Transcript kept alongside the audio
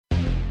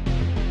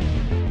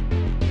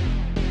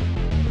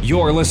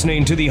You're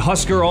listening to the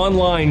Husker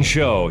Online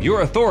Show,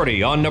 your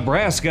authority on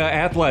Nebraska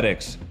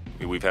athletics.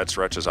 We've had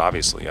stretches,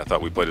 obviously. I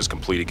thought we played as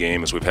complete a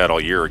game as we've had all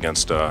year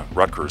against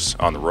Rutgers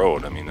on the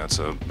road. I mean, that's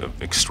an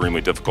extremely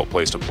difficult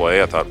place to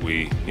play. I thought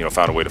we,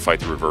 found a way to fight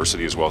through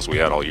adversity as well as we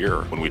had all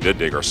year when we did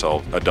dig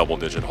ourselves a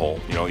double-digit hole.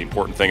 The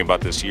important thing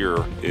about this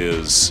year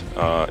is,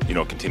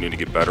 continuing to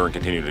get better and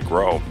continue to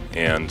grow.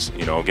 And,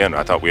 again,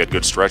 I thought we had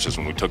good stretches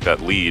when we took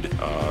that lead.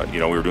 We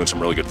were doing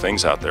some really good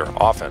things out there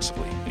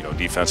offensively.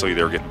 Defensively,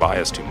 they were getting by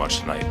us too much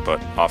tonight.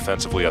 But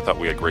offensively, I thought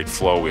we had great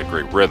flow, we had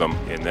great rhythm.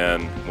 And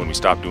then when we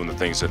stopped doing the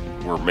things that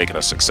were making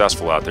us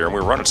successful out there, and we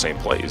were running the same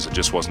plays,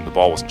 the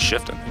ball wasn't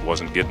shifting. It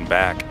wasn't getting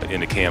back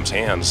into Cam's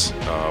hands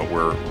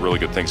where really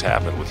good things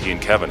happened. With he and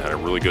Kevin had a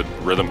really good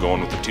rhythm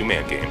going with the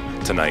two-man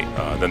game tonight.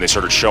 Then they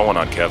started showing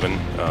on Kevin.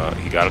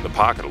 He got in the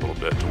pocket a little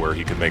bit to where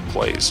he could make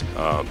plays.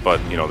 But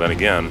then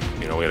again,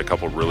 we had a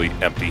couple of really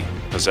empty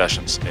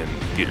possessions and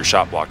get your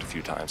shot blocked a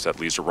few times. That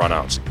leads to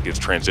runouts, gives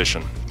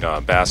transition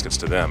baskets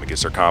to them. It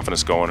gets their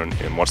confidence going,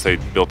 and once they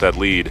built that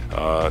lead,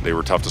 they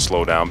were tough to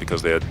slow down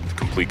because they had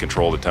complete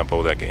control of the tempo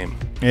of that game.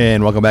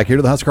 And welcome back here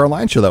to the Husker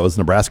Online Show. That was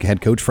Nebraska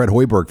head coach Fred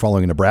Hoiberg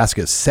following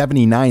Nebraska's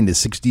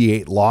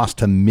 79-68 loss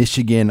to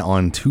Michigan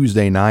on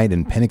Tuesday night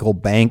in Pinnacle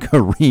Bank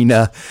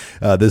Arena.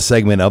 This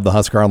segment of the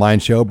Husker Online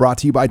Show brought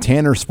to you by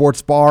Tanner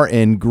Sports Bar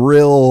and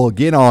Grill.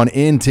 Get on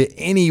into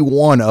any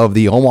one of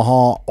the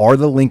Omaha or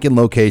the Lincoln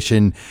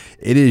location.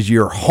 It is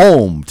your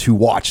home to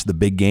watch the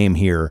big game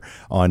here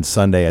on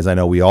Sunday, as I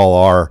know we all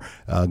are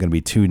going to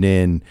be tuned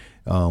in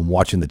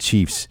watching the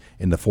Chiefs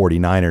and the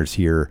 49ers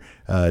here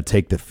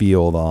take the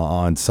field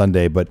on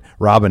Sunday. But,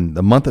 Robin,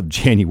 the month of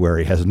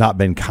January has not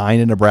been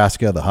kind in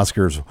Nebraska. The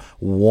Huskers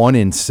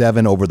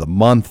 1-7 over the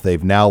month.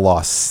 They've now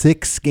lost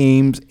 6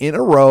 games in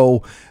a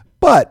row,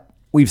 but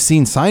we've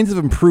seen signs of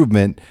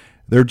improvement.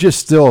 They're just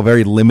still a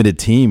very limited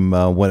team,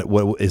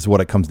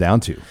 what it comes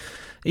down to.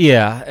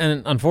 Yeah,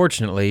 and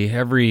unfortunately,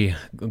 every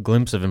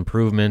glimpse of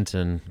improvement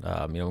and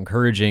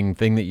encouraging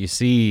thing that you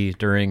see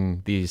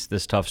during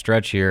this tough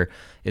stretch here,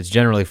 it's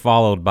generally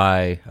followed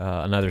by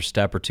another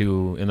step or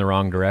two in the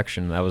wrong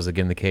direction. That was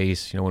again the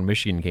case, when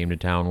Michigan came to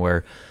town,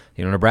 where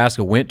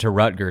Nebraska went to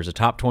Rutgers, a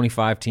top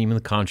 25 team in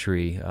the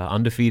country,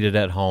 undefeated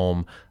at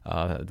home,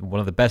 one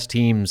of the best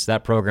teams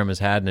that program has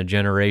had in a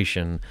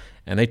generation,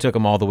 and they took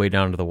them all the way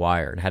down to the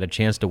wire and had a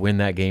chance to win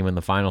that game in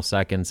the final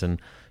seconds. And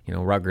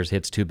Rutgers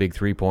hits 2 big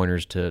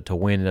three-pointers to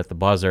win it at the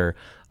buzzer.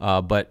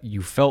 But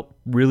you felt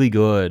really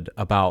good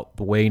about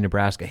the way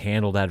Nebraska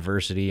handled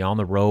adversity on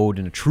the road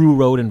in a true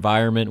road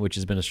environment, which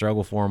has been a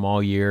struggle for them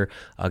all year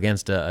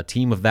against a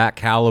team of that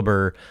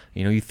caliber.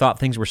 You thought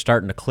things were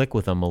starting to click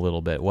with them a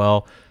little bit.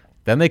 Well,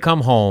 then they come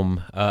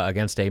home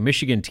against a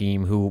Michigan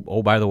team who,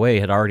 oh, by the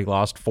way, had already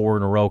lost 4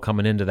 in a row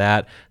coming into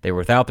that. They were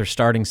without their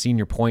starting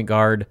senior point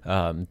guard,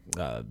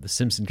 the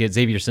Simpson kid,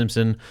 Xavier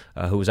Simpson,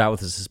 who was out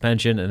with a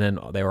suspension. And then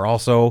they were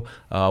also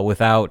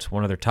without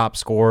one of their top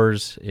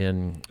scorers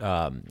in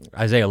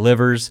Isaiah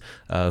Livers,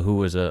 who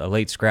was a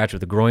late scratch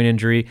with a groin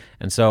injury.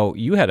 And so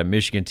you had a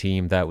Michigan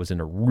team that was in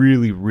a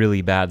really,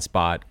 really bad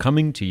spot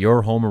coming to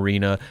your home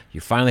arena.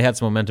 You finally had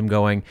some momentum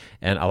going,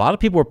 and a lot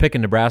of people were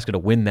picking Nebraska to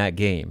win that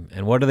game.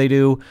 And what do?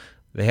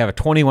 They have a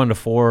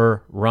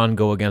 21-4 run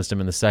go against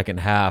them in the second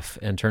half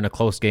and turn a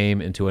close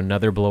game into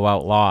another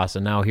blowout loss.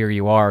 And now here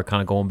you are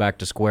kind of going back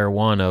to square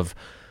one of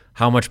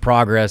how much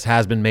progress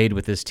has been made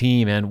with this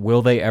team, and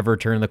will they ever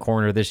turn the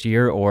corner this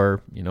year,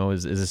 or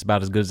is this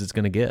about as good as it's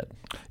going to get?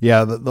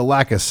 Yeah, the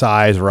lack of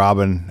size,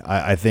 Robin,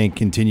 I think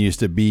continues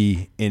to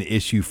be an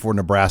issue for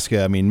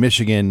Nebraska. I mean,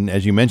 Michigan,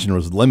 as you mentioned,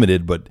 was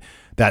limited, but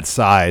that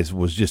size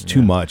was just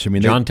too much. I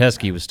mean, John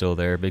Teskey was still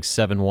there, big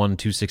 7'1",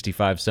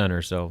 265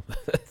 center. So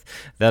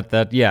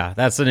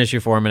that's an issue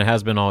for him, and it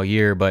has been all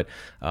year. But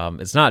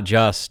it's not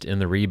just in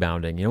the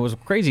rebounding. It was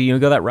crazy. You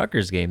go that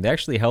Rutgers game, they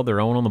actually held their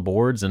own on the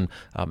boards and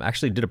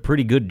actually did a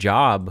pretty good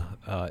job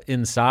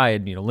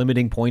inside.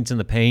 Limiting points in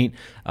the paint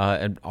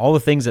and all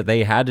the things that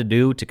they had to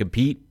do to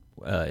compete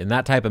in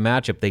that type of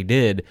matchup. They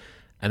did.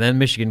 And then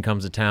Michigan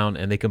comes to town,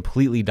 and they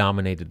completely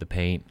dominated the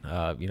paint.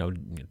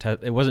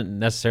 It wasn't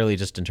necessarily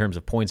just in terms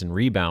of points and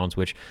rebounds,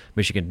 which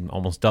Michigan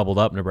almost doubled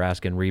up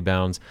Nebraska in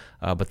rebounds,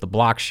 but the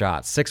block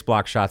shots, 6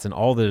 block shots, and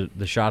all the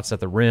shots at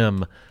the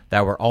rim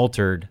that were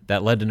altered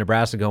that led to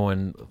Nebraska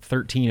going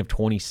 13 of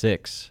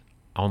 26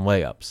 on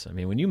layups. I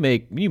mean, when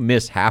you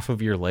miss half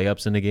of your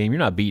layups in a game, you're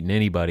not beating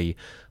anybody,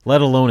 let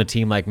alone a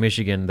team like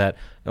Michigan that,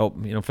 for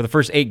the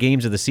first 8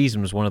 games of the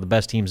season was one of the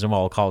best teams in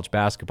all of college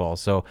basketball.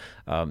 So,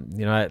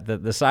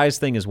 the size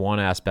thing is one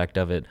aspect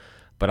of it,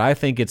 but I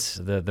think it's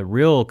the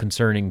real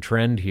concerning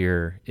trend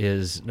here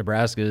is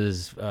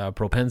Nebraska's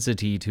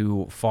propensity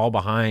to fall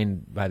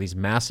behind by these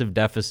massive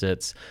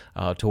deficits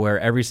to where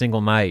every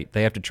single night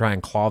they have to try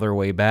and claw their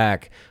way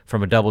back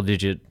from a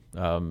double-digit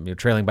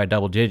trailing by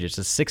double digits.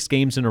 It's 6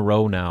 games in a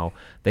row now.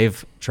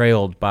 They've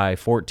trailed by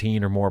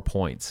 14 or more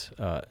points.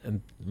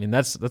 And I mean,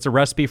 that's a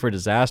recipe for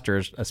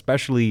disaster,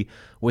 especially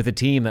with a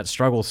team that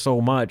struggles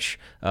so much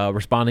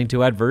responding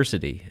to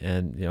adversity.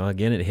 And,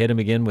 again, it hit them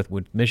again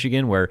with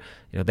Michigan, where,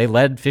 they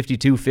led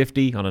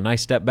 52-50 on a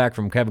nice step back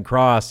from Kevin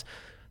Cross.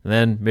 And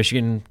then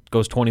Michigan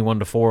goes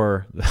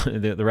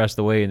 21-4 the rest of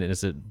the way, and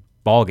it's a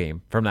ball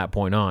game from that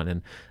point on.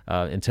 And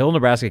until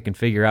Nebraska can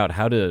figure out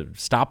how to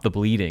stop the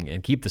bleeding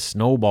and keep the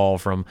snowball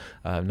from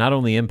not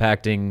only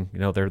impacting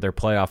their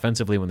play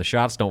offensively when the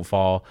shots don't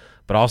fall,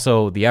 but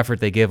also the effort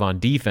they give on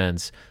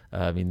defense,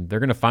 they're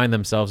going to find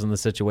themselves in the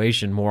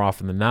situation more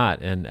often than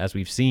not. And as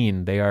we've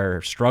seen, they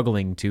are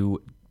struggling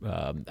to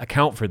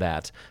account for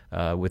that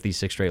with these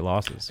 6 straight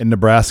losses. And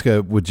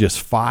Nebraska with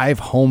just 5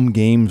 home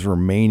games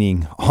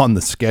remaining on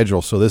the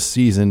schedule. So this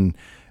season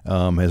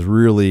has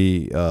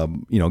really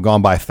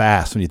gone by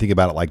fast when you think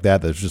about it like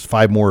that. There's just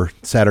 5 more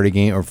Saturday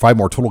game or 5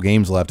 more total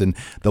games left, and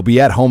they'll be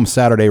at home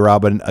Saturday,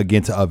 Robin,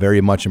 against a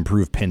very much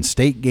improved Penn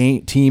State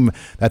team.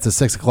 That's a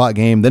 6:00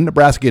 game. Then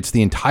Nebraska gets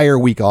the entire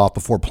week off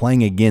before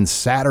playing again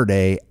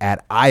Saturday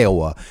at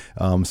Iowa.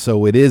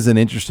 So it is an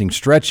interesting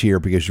stretch here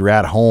because you're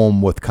at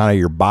home with kind of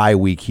your bye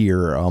week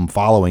here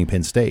following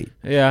Penn State.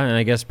 Yeah, and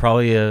I guess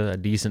probably a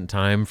decent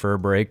time for a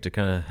break to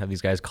kind of have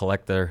these guys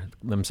collect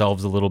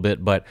themselves a little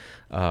bit. But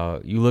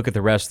you look at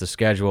the rest of the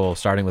schedule,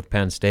 starting with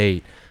Penn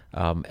State.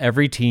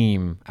 Every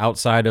team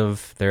outside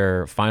of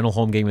their final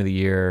home game of the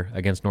year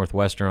against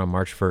Northwestern on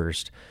March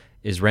 1st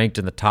is ranked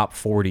in the top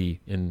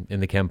 40 in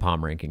the KenPom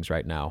rankings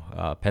right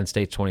now. Penn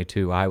State's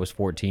 22, Iowa's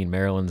 14,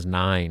 Maryland's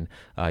 9.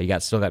 You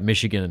still got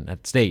Michigan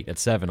at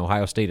 7,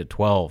 Ohio State at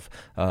 12.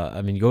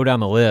 You go down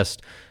the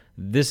list.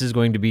 This is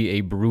going to be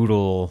a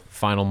brutal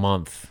final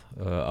month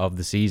of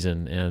the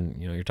season,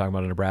 and you're talking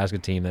about a Nebraska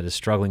team that is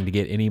struggling to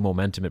get any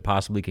momentum it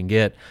possibly can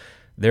get.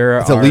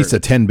 It's at least a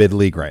 10-bid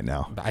league right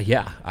now.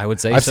 Yeah, I would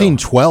say I've seen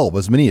 12,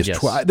 as many as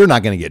 12. They're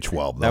not going to get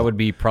 12, though. That would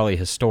be probably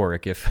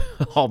historic if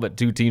all but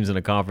 2 teams in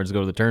a conference go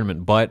to the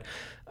tournament. But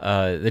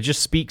it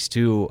just speaks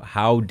to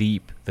how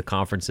deep the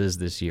conference is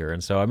this year.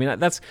 And so,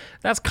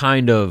 that's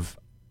kind of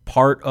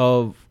part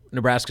of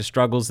Nebraska's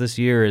struggles this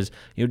year is,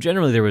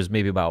 generally there was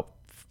maybe about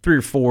 3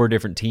 or 4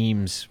 different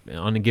teams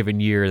on a given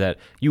year that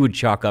you would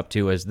chalk up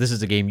to as this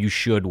is a game you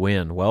should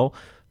win. Well,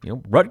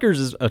 Rutgers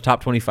is a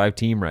top 25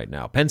 team right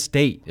now. Penn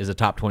State is a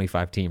top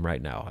 25 team right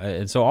now.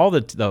 And so all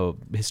the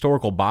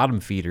historical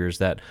bottom feeders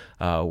that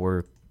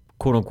were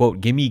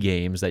quote-unquote gimme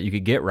games that you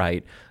could get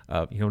right,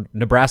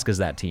 Nebraska's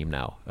that team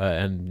now.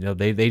 And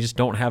they just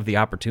don't have the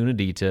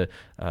opportunity to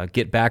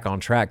get back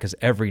on track because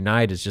every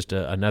night is just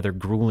another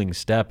grueling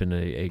step in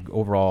a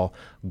overall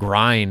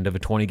grind of a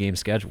 20-game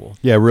schedule.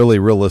 Yeah, really,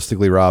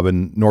 realistically,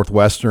 Robin,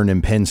 Northwestern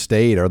and Penn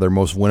State are their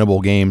most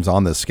winnable games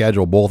on the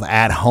schedule, both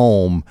at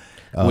home.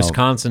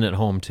 Wisconsin at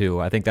home, too.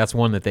 I think that's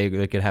one that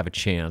they could have a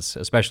chance,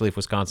 especially if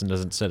Wisconsin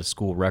doesn't set a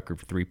school record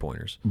for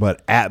 3-pointers.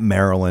 But at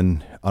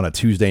Maryland on a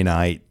Tuesday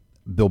night,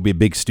 there'll be a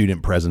big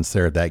student presence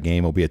there at that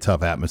game. It'll be a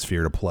tough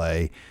atmosphere to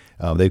play.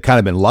 They've kind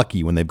of been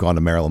lucky when they've gone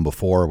to Maryland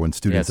before when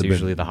students have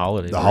usually been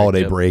the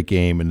holiday break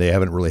game, and they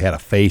haven't really had a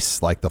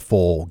face like the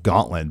full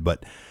gauntlet.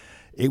 But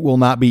it will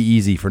not be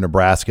easy for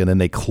Nebraska. And then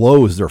they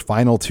close their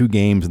final 2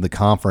 games in the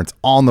conference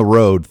on the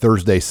road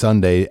Thursday,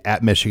 Sunday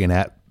at Michigan,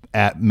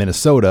 at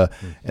Minnesota,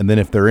 and then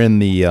if they're in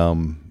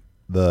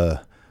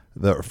the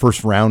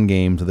first round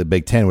games of the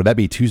Big Ten, would that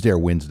be Tuesday or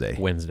Wednesday?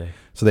 Wednesday.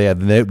 So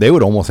they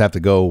would almost have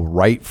to go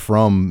right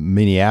from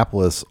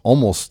Minneapolis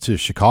almost to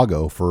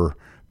Chicago for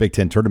Big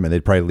Ten tournament.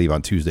 They'd probably leave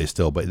on Tuesday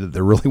still, but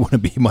there really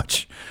wouldn't be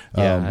much.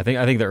 I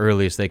think the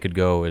earliest they could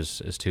go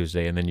is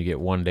Tuesday, and then you get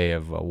 1 day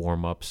of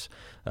warm ups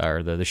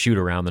or the shoot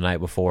around the night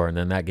before, and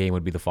then that game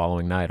would be the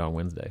following night on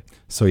Wednesday.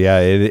 So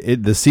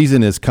the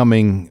season is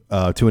coming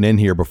to an end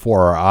here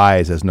before our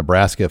eyes as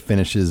Nebraska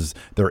finishes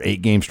their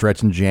 8-game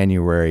stretch in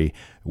January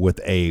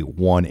with a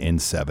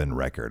 1-7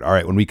 record. All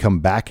right, when we come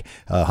back,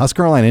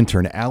 Husker Online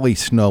intern Allie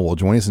Snow will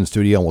join us in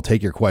studio, and we'll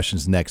take your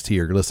questions next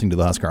here. You're listening to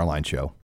the Husker Online Show.